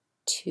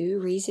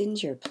2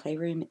 reasons your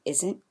playroom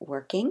isn't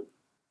working,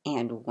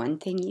 and 1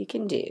 thing you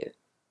can do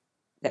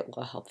that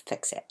will help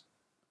fix it.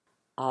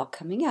 All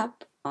coming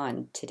up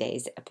on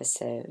today's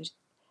episode.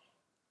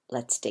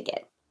 Let's dig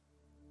in.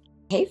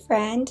 Hey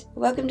friend,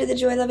 welcome to the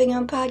Joy Loving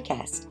Home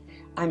Podcast.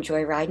 I'm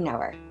Joy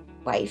Ridenauer,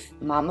 wife,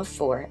 mom of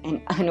 4,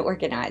 and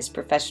unorganized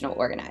professional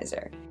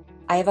organizer.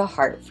 I have a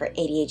heart for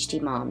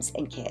ADHD moms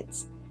and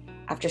kids.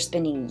 After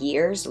spending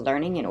years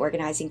learning and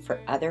organizing for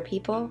other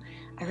people,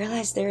 I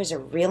realized there is a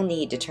real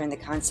need to turn the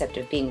concept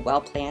of being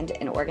well-planned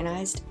and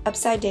organized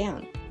upside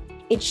down.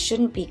 It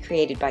shouldn't be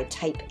created by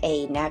type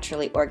A,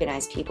 naturally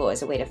organized people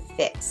as a way to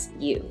fix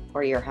you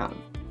or your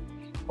home.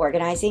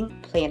 Organizing,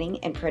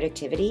 planning, and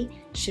productivity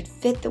should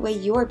fit the way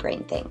your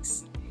brain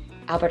thinks.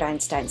 Albert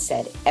Einstein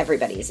said,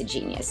 everybody is a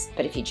genius,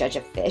 but if you judge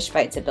a fish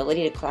by its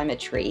ability to climb a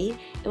tree,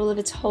 it will live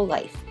its whole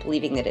life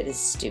believing that it is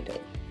stupid.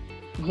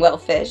 Well,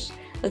 fish,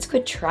 let's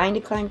quit trying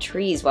to climb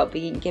trees while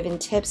being given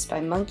tips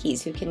by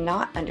monkeys who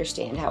cannot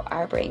understand how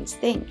our brains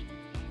think.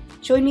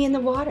 Join me in the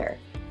water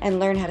and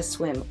learn how to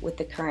swim with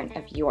the current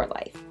of your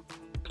life.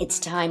 It's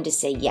time to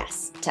say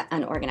yes to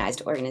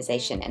unorganized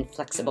organization and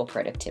flexible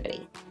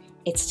productivity.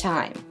 It's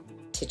time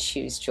to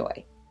choose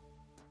joy.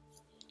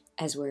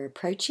 As we're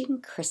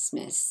approaching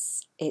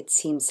Christmas, it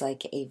seems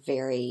like a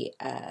very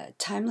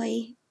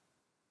timely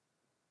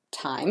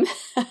time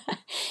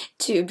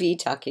to be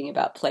talking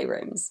about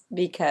playrooms,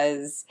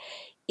 because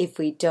if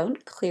we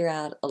don't clear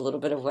out a little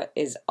bit of what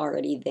is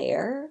already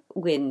there,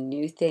 when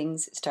new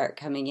things start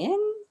coming in,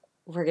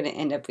 we're going to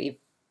end up with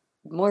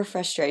more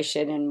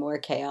frustration and more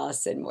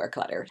chaos and more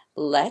clutter.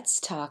 Let's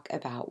talk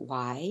about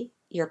why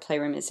your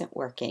playroom isn't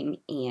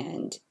working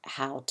and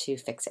how to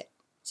fix it.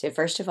 So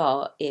first of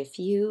all, if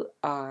you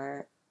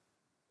are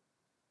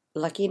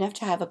lucky enough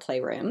to have a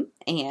playroom,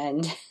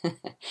 and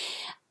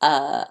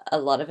a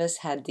lot of us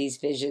had these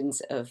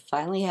visions of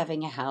finally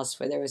having a house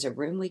where there was a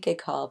room we could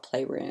call a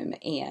playroom,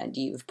 and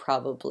you've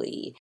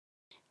probably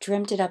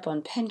dreamt it up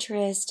on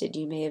Pinterest, and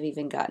you may have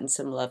even gotten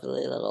some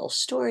lovely little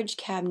storage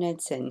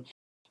cabinets, and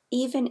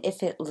even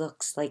if it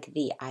looks like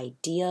the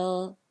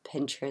ideal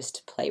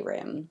Pinterest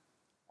playroom,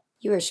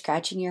 you are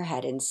scratching your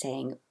head and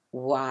saying,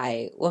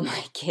 why will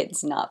my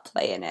kids not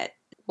play in it?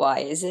 Why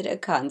is it a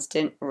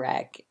constant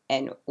wreck?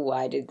 And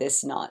why did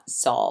this not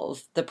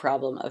solve the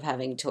problem of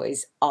having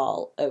toys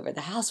all over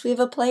the house? We have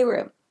a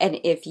playroom. And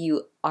if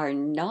you are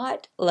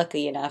not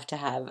lucky enough to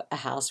have a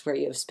house where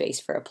you have space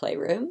for a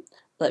playroom,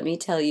 let me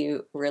tell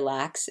you,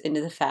 relax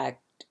into the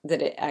fact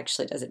that it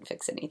actually doesn't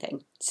fix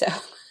anything. So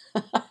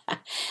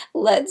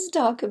let's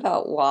talk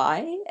about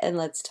why, and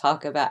let's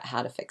talk about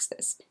how to fix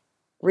this.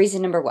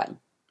 Reason number 1.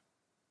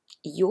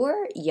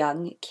 Your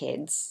young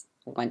kids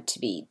want to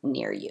be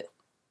near you.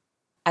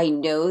 I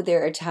know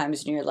there are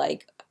times when you're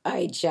like,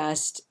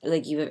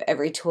 you have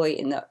every toy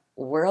in the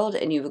world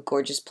and you have a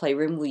gorgeous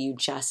playroom. Will you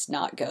just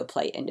not go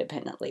play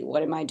independently?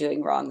 What am I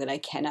doing wrong that I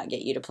cannot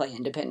get you to play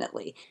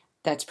independently?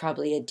 That's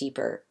probably a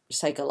deeper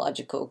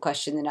psychological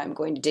question that I'm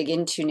going to dig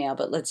into now,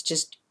 but let's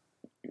just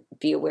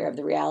be aware of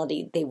the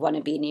reality. They want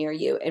to be near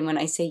you. And when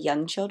I say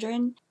young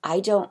children, I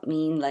don't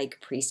mean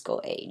like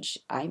preschool age.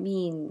 I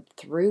mean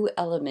through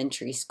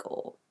elementary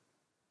school.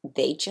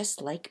 They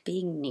just like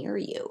being near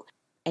you.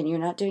 And you're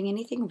not doing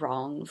anything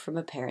wrong from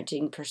a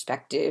parenting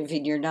perspective,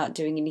 and you're not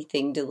doing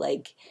anything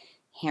to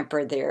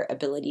hamper their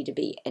ability to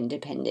be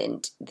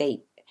independent. I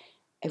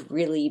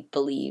really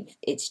believe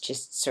it's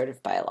just sort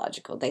of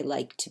biological. They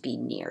like to be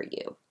near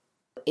you.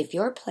 If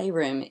your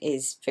playroom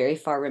is very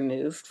far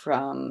removed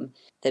from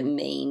the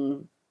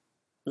main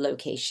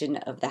location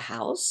of the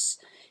house,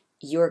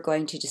 you're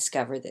going to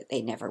discover that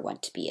they never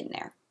want to be in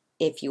there.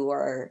 If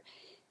your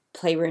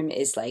playroom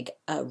is like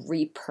a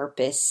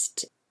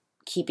repurposed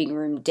keeping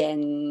room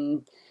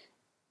den,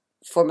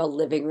 formal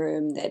living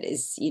room that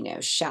is,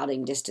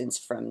 shouting distance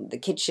from the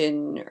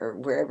kitchen or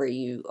wherever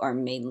you are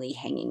mainly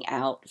hanging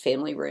out,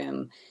 family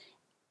room,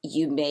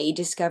 you may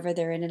discover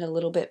they're in it a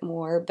little bit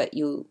more, but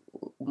you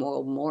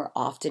will more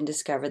often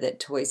discover that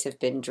toys have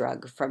been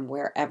dragged from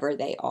wherever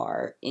they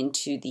are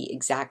into the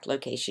exact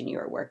location you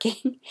are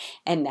working,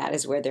 and that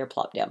is where they're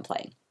plopped down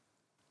playing.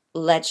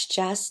 Let's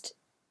just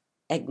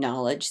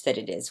acknowledge that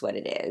it is what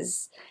it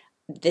is.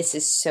 This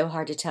is so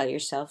hard to tell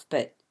yourself,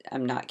 but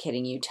I'm not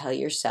kidding you. Tell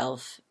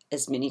yourself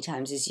as many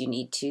times as you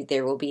need to.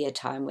 There will be a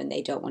time when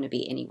they don't want to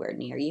be anywhere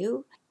near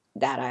you.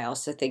 That I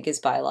also think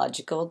is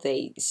biological.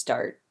 They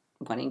start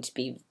wanting to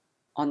be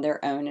on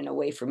their own and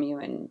away from you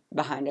and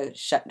behind a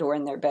shut door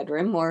in their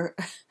bedroom more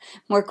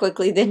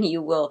quickly than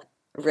you will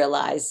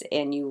realize,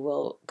 and you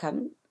will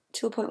come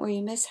to a point where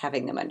you miss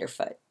having them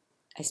underfoot.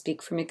 I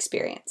speak from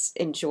experience.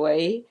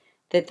 Enjoy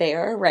that they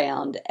are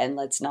around, and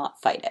let's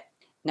not fight it.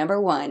 Number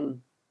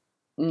 1,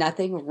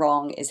 nothing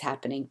wrong is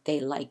happening. They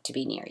like to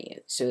be near you.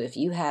 So if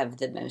you have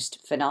the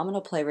most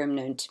phenomenal playroom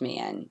known to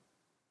man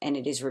and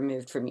it is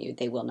removed from you,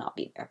 they will not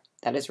be there.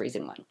 That is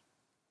reason 1.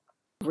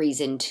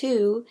 Reason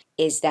 2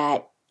 is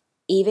that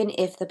even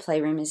if the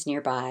playroom is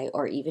nearby,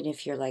 or even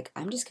if you're like,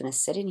 I'm just going to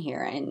sit in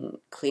here and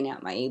clean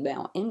out my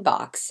email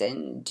inbox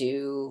and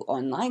do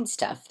online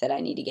stuff that I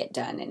need to get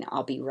done, and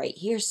I'll be right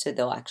here, so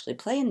they'll actually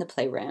play in the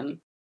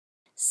playroom.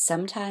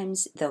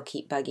 Sometimes they'll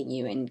keep bugging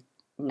you and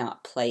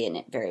not play in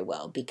it very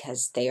well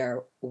because they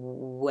are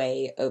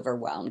way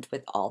overwhelmed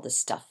with all the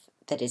stuff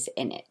that is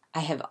in it.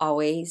 I have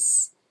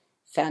always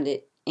found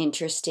it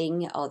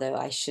interesting, although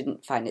I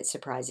shouldn't find it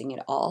surprising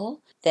at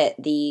all, that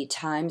the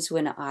times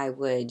when I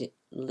would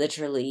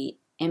literally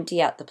empty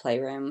out the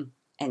playroom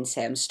and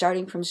say I'm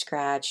starting from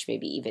scratch,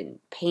 maybe even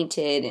paint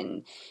it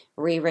and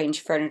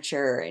rearrange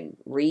furniture and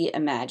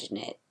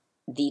reimagine it,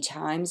 the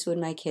times when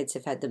my kids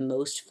have had the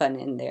most fun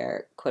in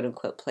their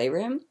quote-unquote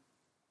playroom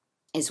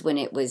is when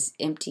it was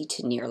empty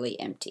to nearly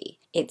empty.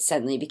 It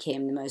suddenly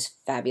became the most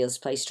fabulous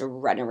place to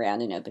run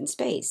around in open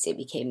space. It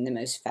became the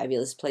most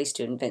fabulous place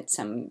to invent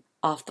some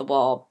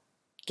off-the-wall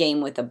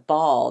game with a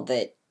ball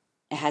that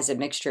has a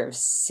mixture of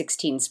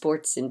 16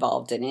 sports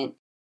involved in it.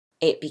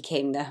 It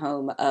became the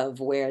home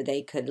of where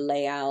they could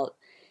lay out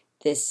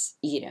this,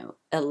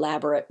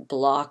 elaborate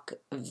block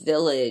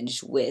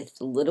village with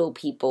little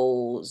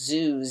people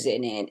zoos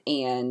in it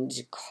and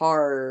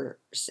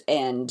cars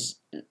and,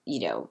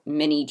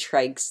 mini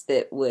trikes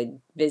that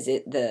would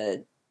visit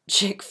the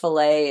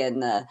Chick-fil-A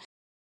and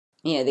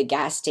the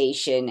gas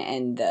station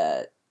and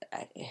the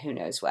who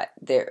knows what.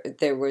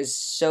 There was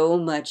so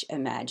much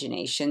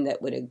imagination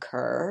that would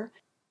occur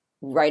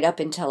right up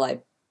until I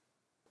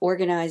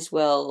organized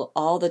well.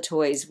 All the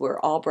toys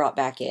were all brought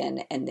back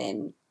in, and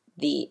then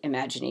the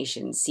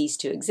imagination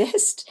ceased to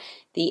exist.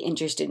 The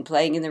interest in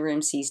playing in the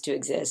room ceased to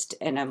exist.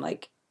 And I'm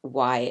like,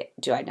 why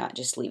do I not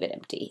just leave it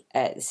empty?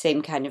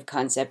 Same kind of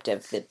concept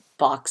of the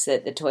box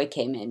that the toy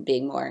came in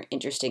being more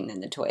interesting than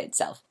the toy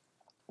itself.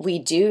 We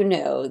do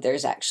know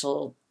there's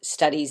actual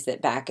studies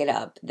that back it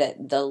up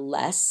that the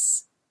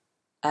less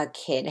a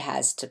kid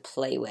has to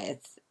play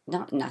with,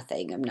 not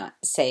nothing, I'm not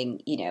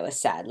saying, a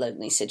sad,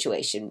 lonely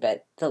situation,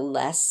 but the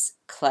less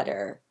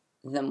clutter,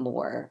 the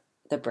more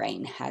the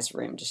brain has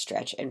room to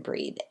stretch and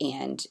breathe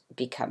and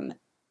become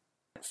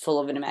full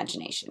of an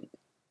imagination.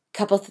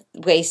 Couple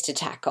ways to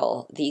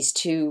tackle these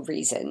two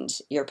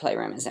reasons your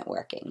playroom isn't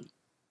working.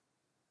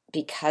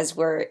 Because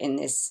we're in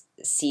this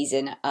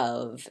season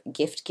of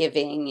gift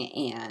giving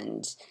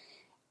and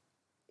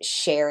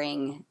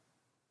sharing,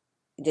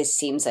 this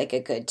seems like a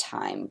good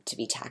time to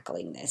be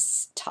tackling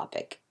this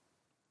topic.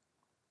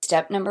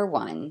 Step number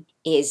 1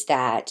 is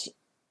that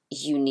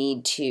you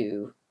need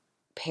to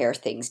pare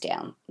things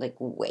down, like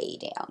way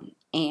down.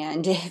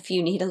 And if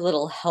you need a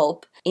little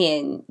help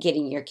in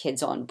getting your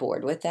kids on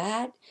board with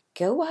that,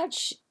 go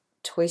watch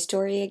Toy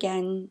Story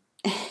again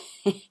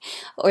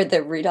or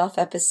the Rudolph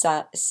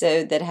episode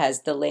that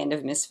has the Land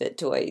of Misfit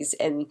Toys,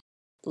 and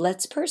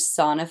let's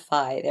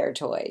personify their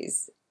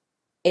toys.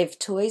 If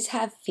toys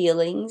have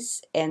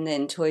feelings and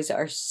then toys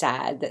are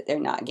sad that they're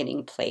not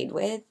getting played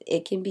with,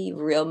 it can be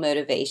real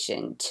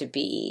motivation to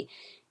be,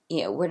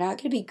 we're not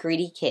going to be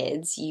greedy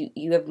kids.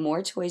 You have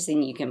more toys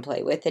than you can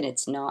play with, and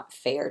it's not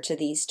fair to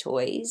these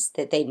toys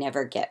that they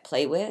never get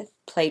played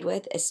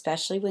with,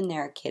 especially when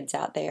there are kids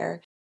out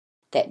there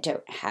that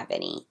don't have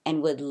any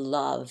and would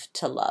love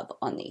to love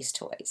on these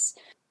toys.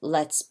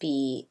 Let's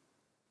be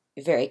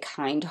very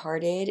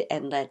kind-hearted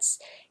and let's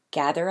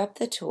gather up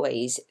the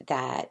toys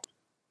that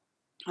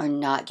are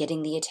not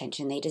getting the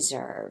attention they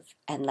deserve,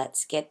 and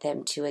let's get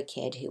them to a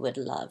kid who would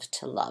love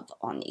to love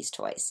on these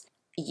toys.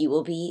 You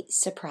will be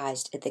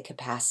surprised at the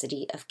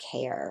capacity of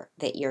care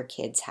that your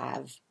kids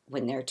have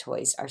when their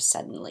toys are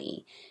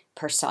suddenly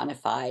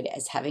personified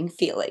as having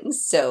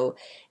feelings. So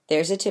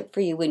there's a tip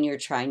for you when you're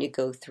trying to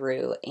go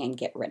through and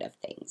get rid of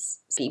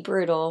things. Be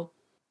brutal.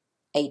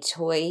 A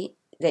toy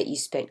that you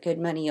spent good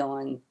money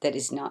on that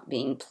is not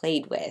being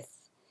played with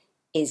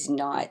is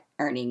not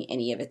earning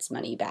any of its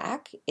money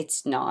back.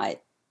 It's not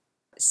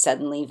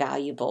suddenly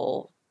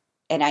valuable.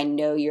 And I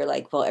know you're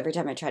like, well, every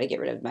time I try to get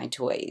rid of my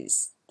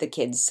toys, the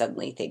kids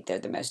suddenly think they're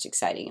the most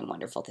exciting and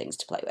wonderful things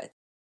to play with.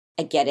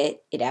 I get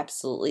it. It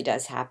absolutely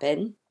does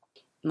happen.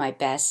 My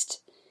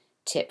best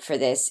tip for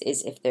this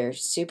is if they're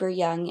super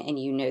young and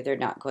you know they're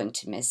not going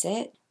to miss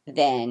it,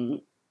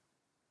 then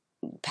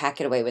pack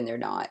it away when they're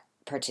not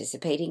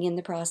participating in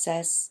the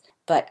process.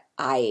 But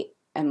I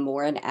am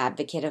more an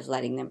advocate of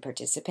letting them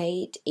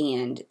participate,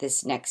 and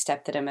this next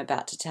step that I'm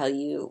about to tell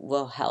you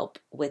will help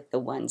with the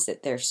ones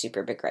that they're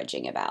super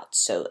begrudging about.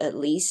 So at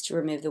least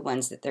remove the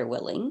ones that they're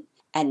willing,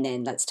 and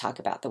then let's talk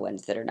about the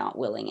ones that are not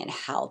willing and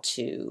how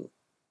to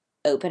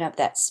open up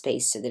that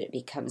space so that it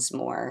becomes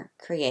more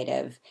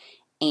creative,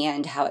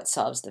 and how it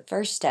solves the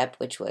first step,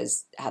 which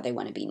was how they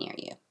want to be near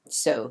you.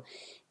 So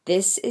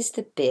this is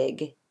the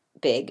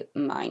big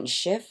mind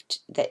shift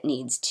that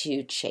needs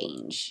to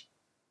change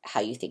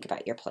how you think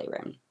about your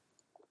playroom.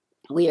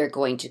 We are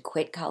going to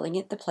quit calling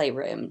it the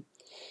playroom,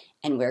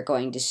 and we're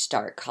going to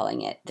start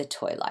calling it the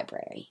toy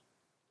library.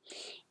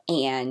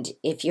 And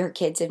if your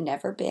kids have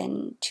never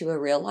been to a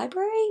real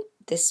library,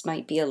 this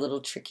might be a little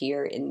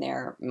trickier in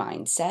their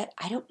mindset.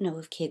 I don't know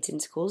if kids in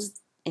schools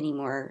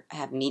anymore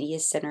have media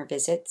center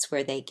visits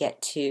where they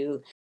get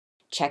to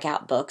check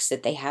out books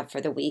that they have for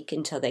the week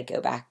until they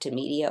go back to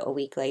media a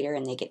week later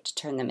and they get to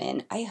turn them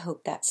in. I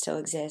hope that still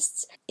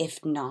exists. If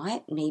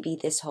not, maybe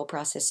this whole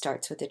process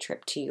starts with a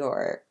trip to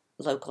your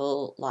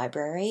local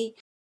library.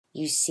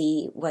 You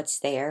see what's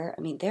there.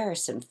 I mean, there are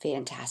some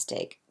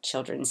fantastic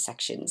children's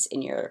sections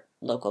in your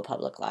local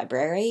public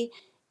library.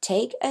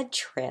 Take a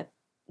trip,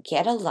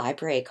 get a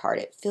library card.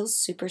 It feels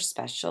super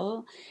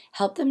special.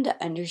 Help them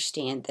to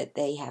understand that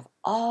they have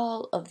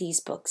all of these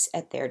books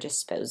at their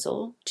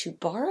disposal to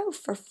borrow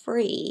for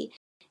free.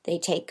 They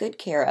take good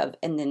care of,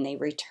 and then they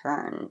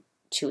return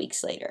 2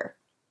 weeks later,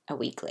 a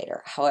week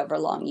later, however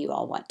long you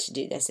all want to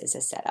do this as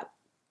a setup.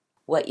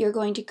 What you're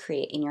going to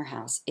create in your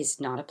house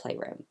is not a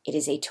playroom. It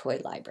is a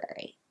toy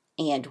library.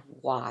 And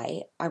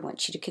why I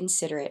want you to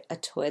consider it a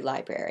toy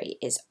library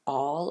is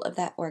all of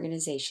that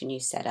organization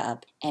you set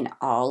up and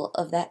all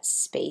of that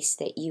space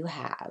that you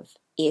have.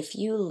 If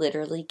you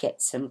literally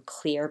get some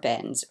clear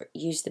bins, or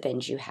use the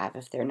bins you have.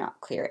 If they're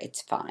not clear,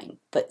 it's fine.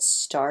 But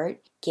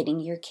start getting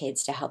your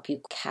kids to help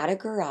you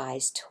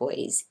categorize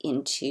toys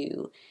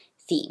into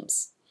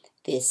themes.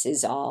 This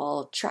is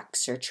all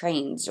trucks or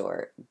trains,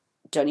 or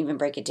don't even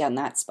break it down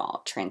that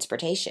small.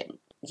 Transportation.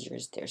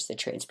 There's the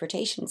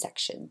transportation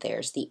section.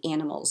 There's the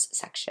animals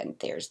section.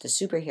 There's the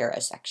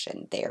superhero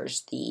section.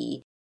 There's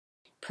the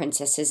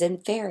princesses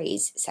and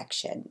fairies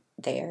section.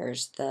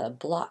 There's the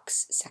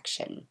blocks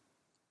section.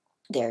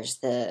 There's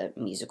the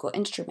musical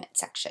instrument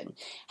section.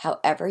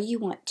 However you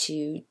want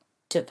to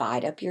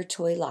divide up your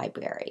toy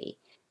library,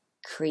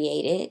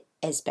 create it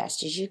as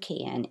best as you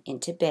can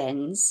into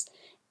bins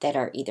that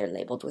are either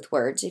labeled with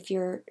words if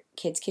your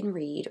kids can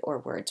read, or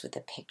words with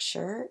a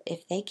picture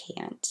if they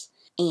can't.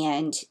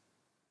 And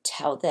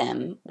tell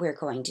them we're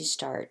going to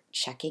start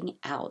checking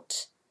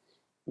out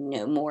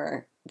no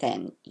more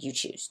than you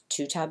choose.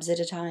 2 tubs at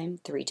a time,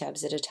 3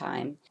 tubs at a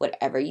time,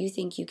 whatever you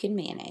think you can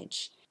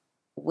manage.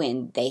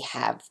 When they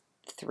have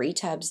 3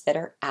 tubs that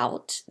are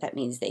out, that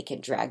means they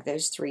can drag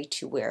those 3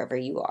 to wherever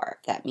you are.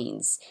 That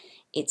means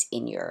it's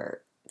in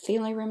your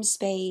family room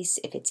space,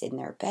 if it's in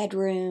their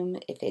bedroom,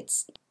 if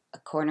it's a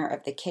corner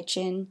of the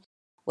kitchen,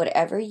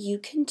 whatever you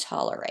can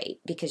tolerate,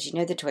 because you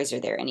know the toys are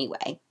there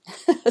anyway.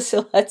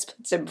 So let's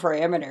put some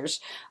parameters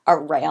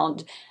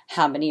around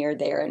how many are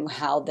there and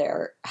how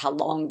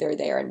long they're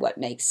there and what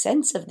makes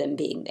sense of them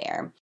being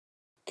there.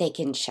 They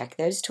can check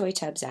those toy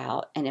tubs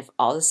out, and if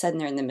all of a sudden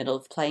they're in the middle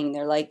of playing,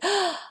 they're like,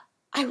 oh,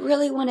 I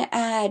really want to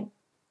add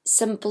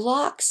some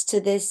blocks to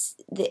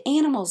the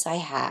animals I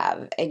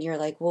have. And you're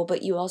like, well,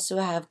 but you also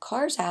have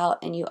cars out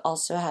and you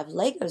also have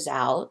Legos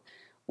out.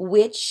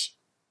 Which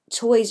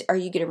toys are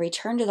you going to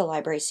return to the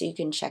library so you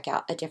can check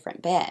out a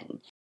different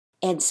bin?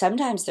 And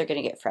sometimes they're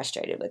going to get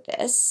frustrated with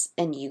this,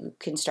 and you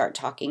can start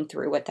talking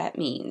through what that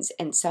means.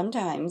 And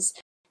sometimes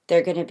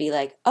they're going to be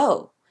like,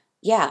 oh,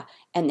 yeah.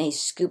 And they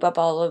scoop up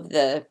all of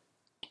the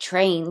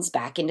trains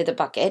back into the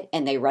bucket,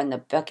 and they run the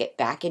bucket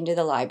back into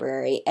the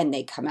library, and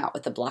they come out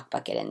with a block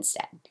bucket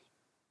instead.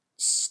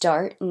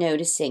 Start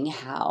noticing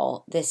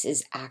how this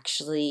is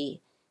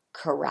actually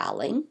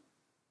corralling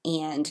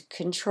and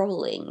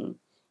controlling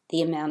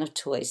the amount of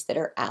toys that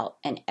are out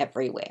and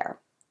everywhere.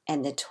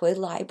 And the toy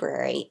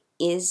library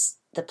is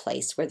the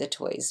place where the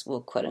toys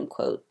will, quote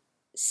unquote,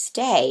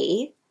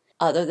 stay,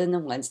 other than the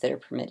ones that are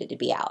permitted to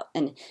be out.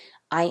 And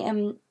I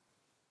am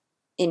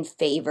in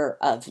favor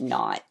of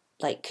not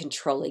like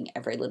controlling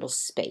every little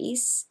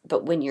space,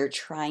 but when you're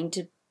trying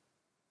to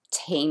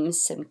tame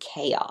some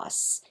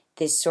chaos,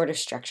 this sort of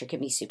structure can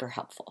be super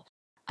helpful.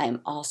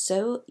 I'm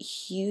also a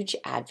huge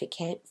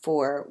advocate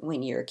for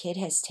when your kid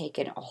has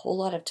taken a whole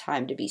lot of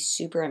time to be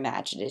super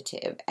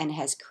imaginative and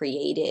has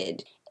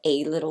created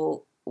a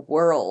little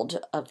world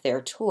of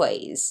their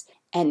toys,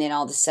 and then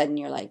all of a sudden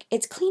you're like,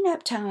 it's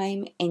cleanup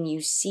time, and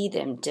you see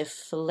them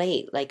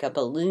deflate like a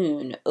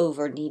balloon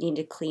over needing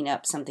to clean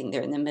up something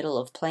they're in the middle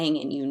of playing,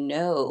 and you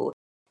know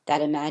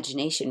that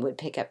imagination would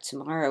pick up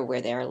tomorrow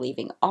where they're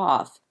leaving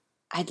off.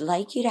 I'd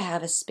like you to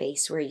have a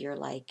space where you're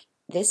like,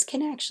 this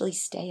can actually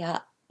stay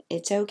up.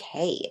 It's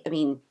okay. I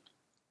mean,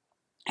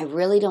 I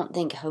really don't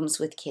think homes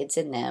with kids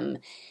in them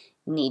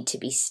need to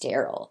be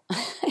sterile.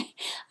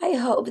 I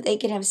hope they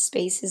can have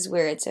spaces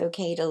where it's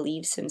okay to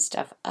leave some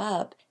stuff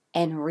up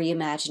and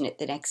reimagine it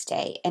the next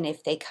day. And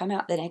if they come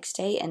out the next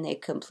day and they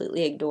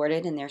completely ignored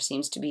it and there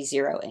seems to be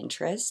zero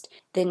interest,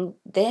 then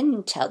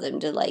tell them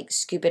to like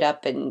scoop it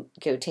up and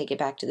go take it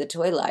back to the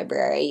toy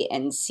library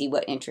and see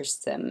what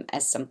interests them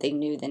as something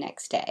new the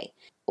next day.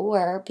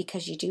 Or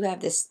because you do have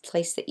this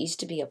place that used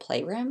to be a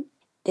playroom,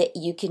 that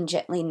you can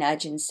gently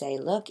nudge and say,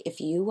 look,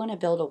 if you want to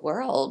build a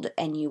world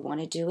and you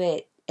want to do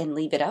it and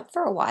leave it up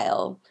for a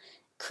while,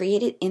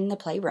 create it in the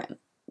playroom.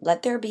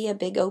 Let there be a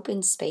big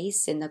open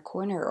space in the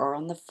corner or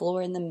on the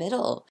floor in the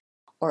middle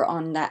or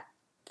on that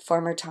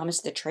Farmer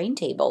Thomas the train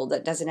table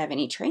that doesn't have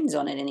any trains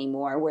on it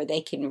anymore, where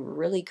they can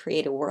really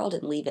create a world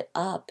and leave it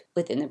up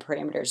within the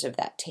parameters of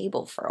that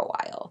table for a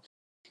while.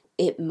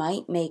 It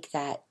might make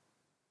that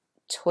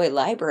toy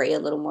library a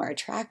little more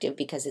attractive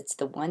because it's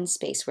the one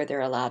space where they're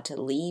allowed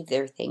to leave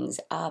their things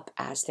up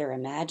as they're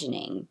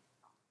imagining.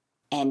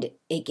 And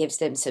it gives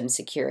them some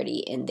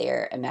security in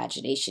their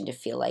imagination to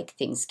feel like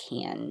things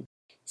can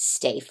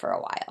stay for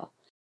a while.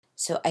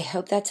 So I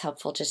hope that's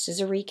helpful. Just as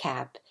a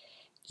recap,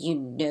 you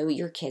know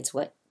your kids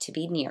want to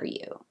be near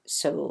you.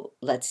 So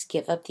let's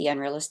give up the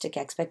unrealistic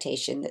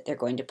expectation that they're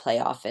going to play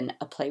off in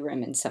a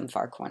playroom in some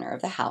far corner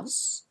of the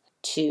house.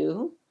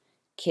 2,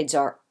 kids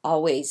are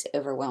always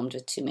overwhelmed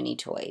with too many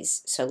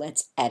toys. So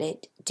let's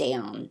edit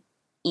down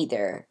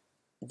either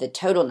the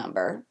total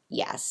number,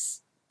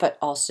 yes, but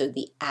also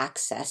the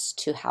access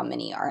to how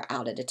many are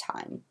out at a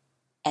time.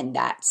 And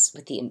that's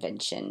with the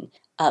invention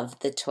of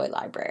the toy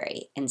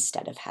library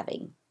instead of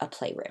having a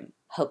playroom.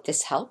 Hope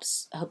this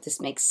helps. Hope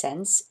this makes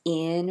sense.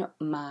 In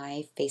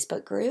my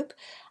Facebook group,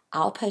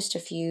 I'll post a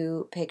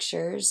few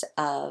pictures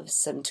of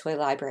some toy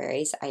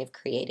libraries I have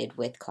created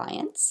with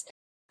clients.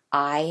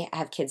 I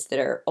have kids that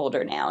are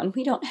older now, and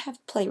we don't have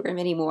a playroom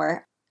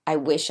anymore. I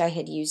wish I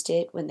had used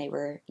it when they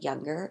were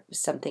younger. It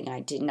was something I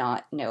did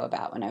not know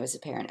about when I was a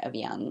parent of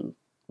young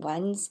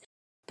ones.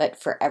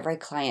 But for every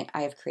client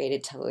I have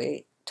created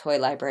toy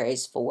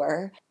libraries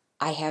for,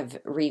 I have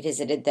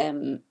revisited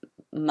them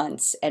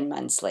months and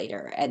months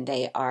later, and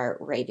they are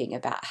raving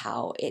about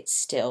how it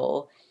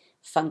still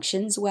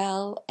functions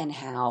well and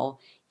how,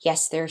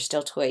 yes, there are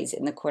still toys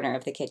in the corner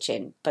of the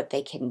kitchen, but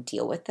they can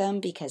deal with them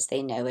because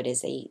they know it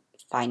is a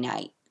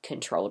finite,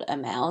 controlled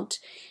amount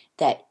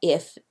that,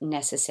 if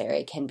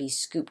necessary, can be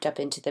scooped up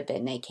into the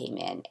bin they came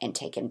in and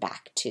taken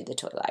back to the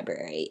toy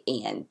library,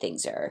 and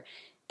things are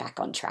back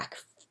on track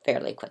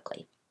fairly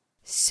quickly.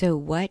 So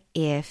what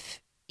if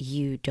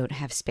you don't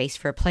have space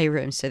for a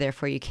playroom, so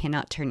therefore you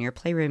cannot turn your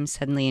playroom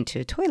suddenly into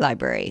a toy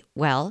library?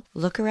 Well,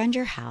 look around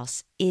your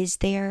house. Is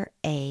there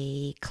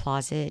a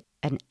closet,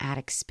 an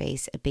attic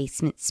space, a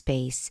basement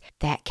space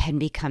that can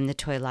become the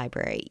toy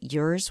library?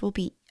 Yours will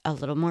be a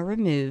little more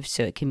removed,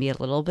 so it can be a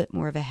little bit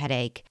more of a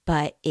headache,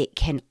 but it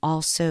can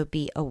also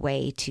be a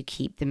way to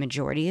keep the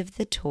majority of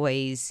the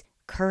toys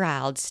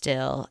corralled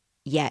still,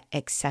 yet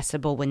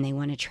accessible when they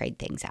want to trade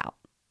things out.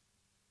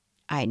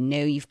 I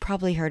know you've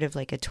probably heard of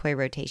like a toy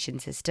rotation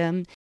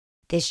system.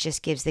 This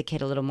just gives the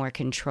kid a little more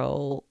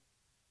control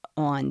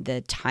on the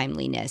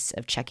timeliness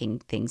of checking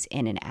things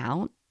in and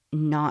out,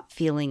 not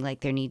feeling like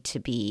there need to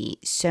be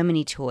so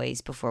many toys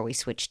before we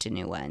switch to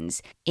new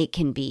ones. It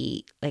can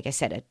be, like I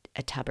said,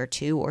 a tub or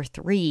 2 or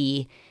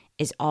 3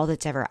 is all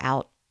that's ever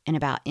out and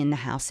about in the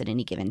house at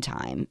any given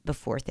time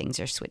before things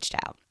are switched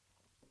out.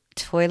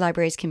 Toy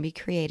libraries can be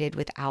created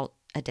without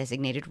a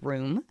designated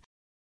room.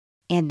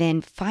 And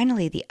then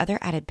finally, the other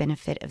added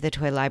benefit of the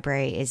toy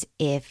library is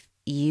if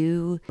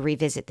you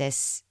revisit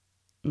this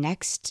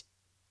next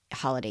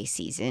holiday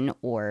season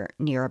or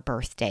near a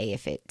birthday,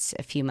 if it's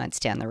a few months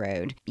down the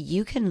road,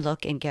 you can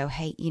look and go,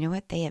 hey, you know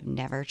what? They have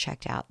never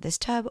checked out this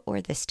tub or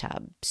this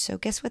tub. So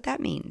guess what that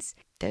means?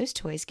 Those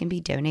toys can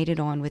be donated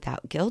on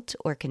without guilt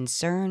or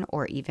concern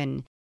or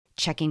even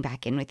checking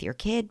back in with your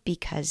kid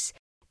because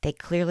they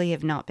clearly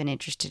have not been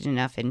interested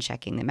enough in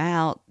checking them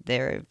out.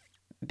 They've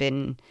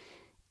been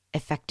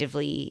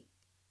effectively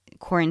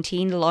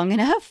quarantined long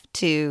enough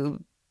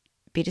to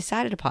be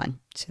decided upon.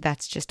 So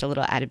that's just a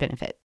little added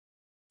benefit.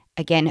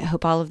 Again, I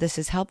hope all of this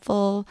is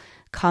helpful.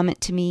 Comment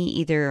to me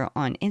either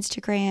on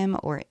Instagram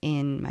or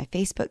in my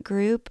Facebook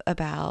group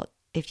about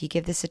if you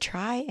give this a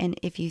try and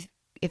if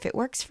it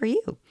works for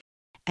you.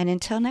 And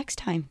until next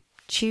time,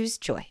 choose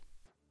joy.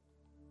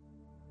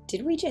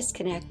 Did we just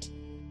connect?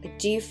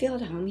 Do you feel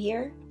at home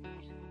here?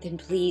 Then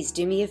please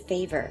do me a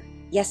favor.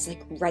 Yes,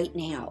 like right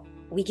now.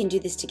 We can do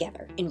this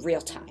together in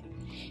real time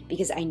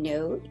because I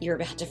know you're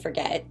about to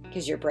forget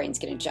because your brain's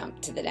going to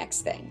jump to the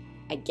next thing.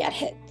 I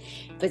get it.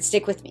 But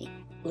stick with me.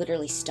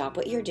 Literally stop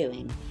what you're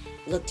doing,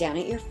 look down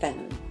at your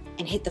phone,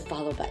 and hit the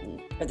follow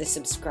button or the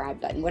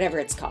subscribe button, whatever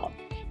it's called.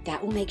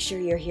 That will make sure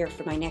you're here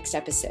for my next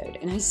episode,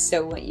 and I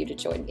so want you to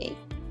join me.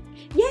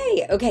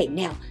 Yay! Okay,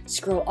 now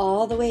scroll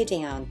all the way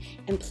down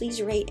and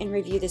please rate and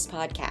review this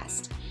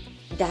podcast.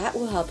 That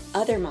will help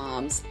other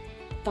moms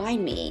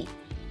find me,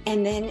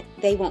 and then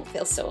they won't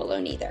feel so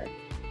alone either.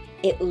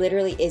 It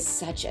literally is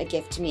such a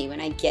gift to me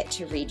when I get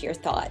to read your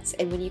thoughts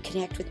and when you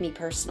connect with me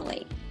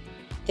personally.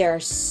 There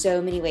are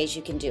so many ways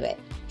you can do it.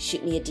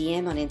 Shoot me a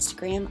DM on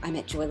Instagram. I'm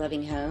at Joy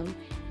Loving Home.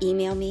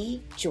 Email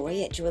me,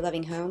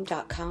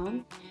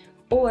 joy@joylovinghome.com,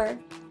 or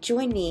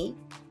join me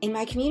in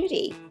my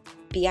community,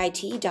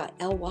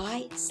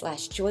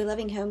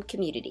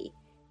 bit.ly/joylovinghomecommunity.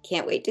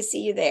 Can't wait to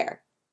see you there.